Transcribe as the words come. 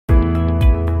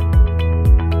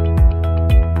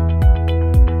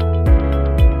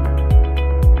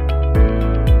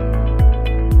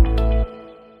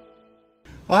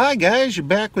Well, hi guys, you're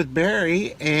back with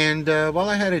Barry, and while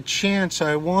I had a chance,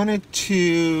 I wanted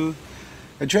to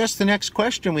address the next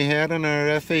question we had on our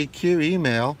FAQ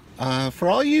email. For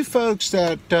all you folks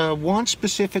that want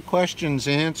specific questions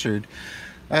answered,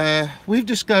 we've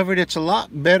discovered it's a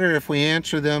lot better if we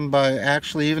answer them by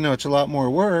actually, even though it's a lot more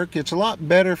work, it's a lot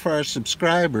better for our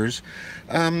subscribers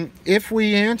if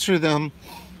we answer them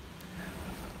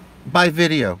by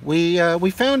video. We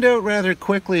found out rather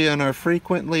quickly on our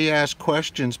frequently asked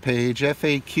questions page,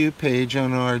 FAQ page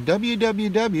on our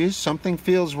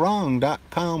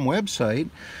www.somethingfeelswrong.com website,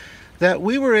 that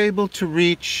we were able to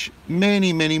reach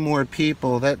many more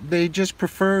people that they just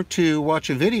prefer to watch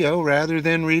a video rather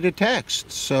than read a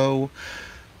text. So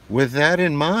with that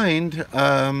in mind,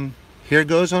 here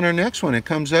goes on our next one. It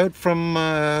comes out from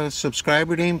a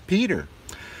subscriber named Peter.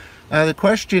 The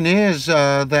question is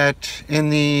that in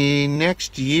the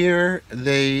next year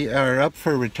they are up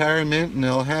for retirement, and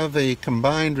they'll have a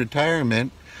combined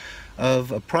retirement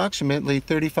of approximately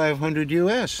 $3,500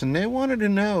 US, and they wanted to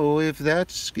know if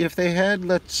they had,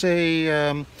 let's say,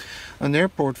 on their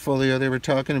portfolio they were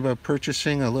talking about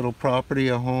purchasing a little property,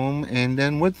 a home, and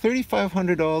then with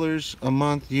 $3,500 a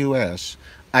month US,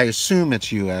 I assume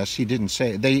it's US. He didn't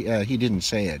say he didn't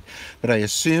say it, but I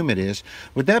assume it is.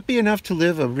 Would that be enough to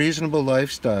live a reasonable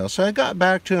lifestyle? So I got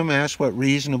back to him, asked what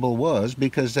reasonable was,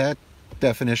 because that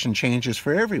definition changes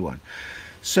for everyone.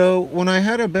 So when I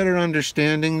had a better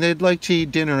understanding, they'd like to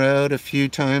eat dinner out a few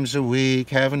times a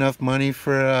week, have enough money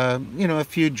for you know, a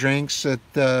few drinks at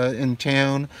in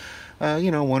town,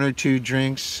 you know, one or two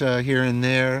drinks here and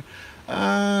there.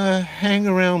 Hang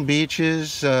around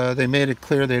beaches. They made it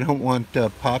clear they don't want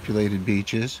populated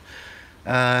beaches,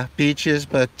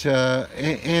 but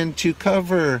and to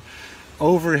cover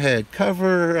overhead,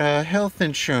 cover health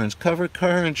insurance, cover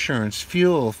car insurance,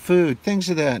 fuel, food, things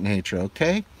of that nature.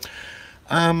 Okay.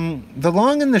 The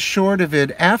long and the short of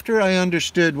it, after I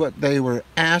understood what they were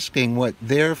asking, what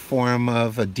their form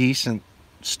of a decent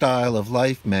style of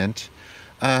life meant,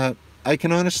 I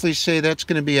can honestly say that's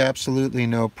going to be absolutely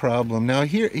no problem. Now,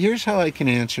 here's how I can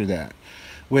answer that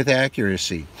with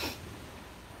accuracy.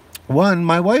 One,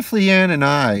 my wife Leanne and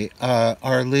I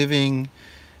are living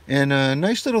in a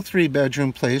nice little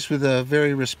 3-bedroom place with a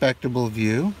very respectable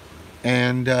view,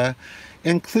 and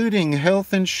including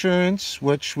health insurance,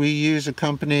 which we use a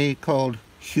company called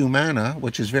Humana,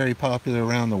 which is very popular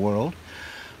around the world.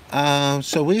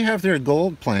 So we have their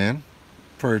gold plan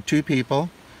for 2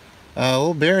 people.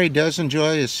 Old Barry does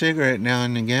enjoy a cigarette now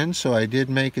and again, so I did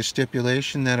make a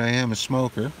stipulation that I am a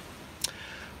smoker.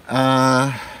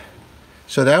 So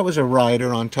that was a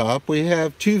rider on top. We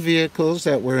have 2 vehicles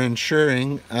that we're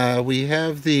insuring. We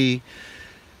have the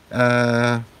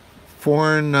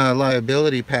foreign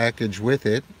liability package with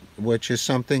it, which is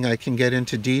something I can get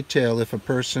into detail if a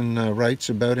person writes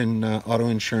about in auto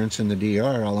insurance in the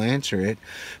DR. I'll answer it.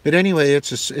 But anyway,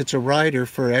 it's a rider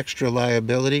for extra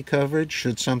liability coverage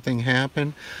should something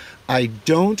happen. I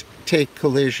don't take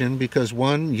collision because,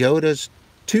 one, Yoda's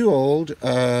too old.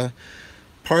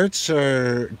 Parts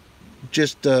are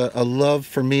just a love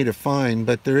for me to find,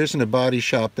 but there isn't a body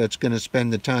shop that's going to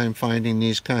spend the time finding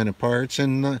these kind of parts.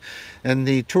 And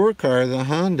the tour car, the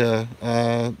Honda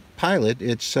Pilot,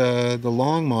 it's the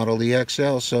long model, the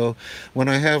XL. So when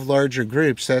I have larger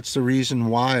groups, that's the reason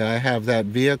why I have that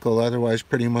vehicle. Otherwise,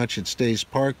 pretty much it stays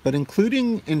parked. But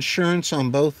including insurance on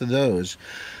both of those,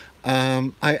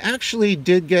 I actually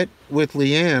did get with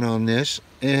Leanne on this,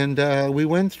 and we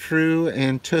went through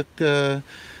and took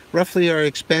roughly our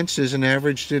expenses and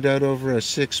averaged it out over a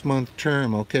 6-month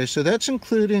term. Okay, so that's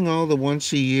including all the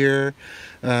once a year,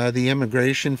 the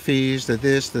immigration fees, the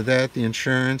this, the that, the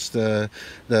insurance, the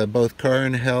both car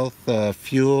and health,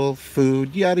 fuel,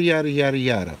 food, yada yada yada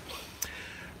yada.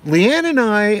 Leanne and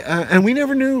I, and we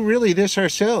never knew really this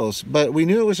ourselves, but we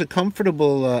knew it was a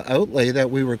comfortable outlay,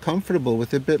 that we were comfortable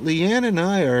with it. But Leanne and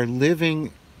I are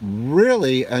living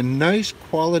really a nice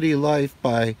quality life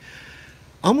by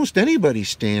almost anybody's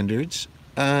standards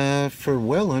for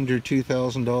well under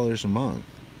 $2,000 a month.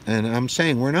 And I'm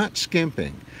saying we're not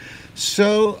skimping.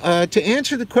 So to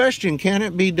answer the question, can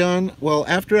it be done? Well,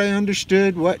 after I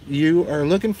understood what you are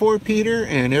looking for, Peter,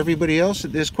 and everybody else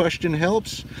that this question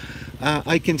helps,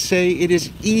 I can say it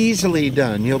is easily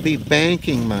done. You'll be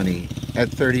banking money at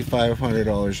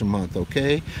 $3,500 a month,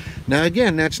 okay? Now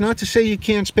again, that's not to say you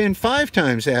can't spend 5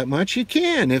 times that much. You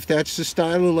can, if that's the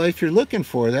style of life you're looking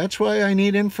for. That's why I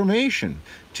need information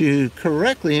to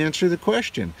correctly answer the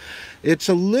question. It's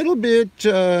a little bit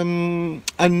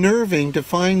unnerving to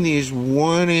find these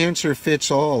one answer fits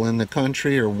all in the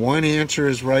country, or one answer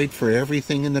is right for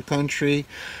everything in the country.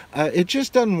 It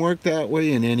just doesn't work that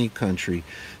way in any country.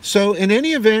 So in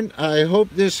any event, I hope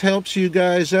this helps you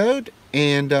guys out,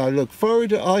 and I look forward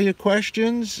to all your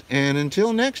questions. And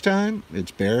until next time,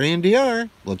 it's Barry and DR.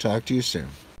 We'll talk to you soon.